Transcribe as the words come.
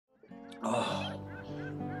Oh,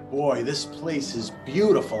 boy, this place is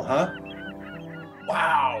beautiful, huh?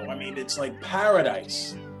 Wow, I mean, it's like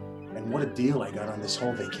paradise. And what a deal I got on this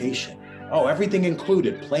whole vacation. Oh, everything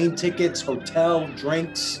included, plane tickets, hotel,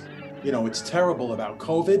 drinks. You know, it's terrible about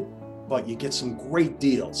COVID, but you get some great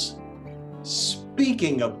deals.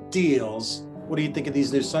 Speaking of deals, what do you think of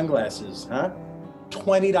these new sunglasses, huh?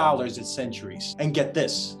 $20 at Centuries. And get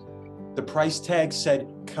this, the price tag said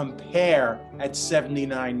compare at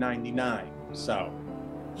 $79.99. So,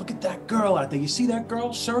 look at that girl out there. You see that girl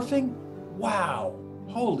surfing? Wow,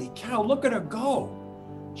 holy cow, look at her go.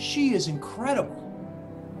 She is incredible.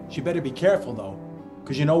 She better be careful though,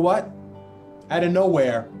 because you know what? Out of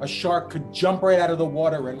nowhere, a shark could jump right out of the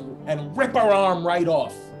water and rip her arm right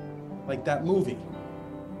off. Like that movie.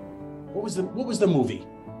 What was the movie?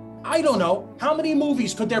 I don't know. How many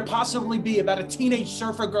movies could there possibly be about a teenage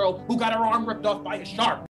surfer girl who got her arm ripped off by a shark?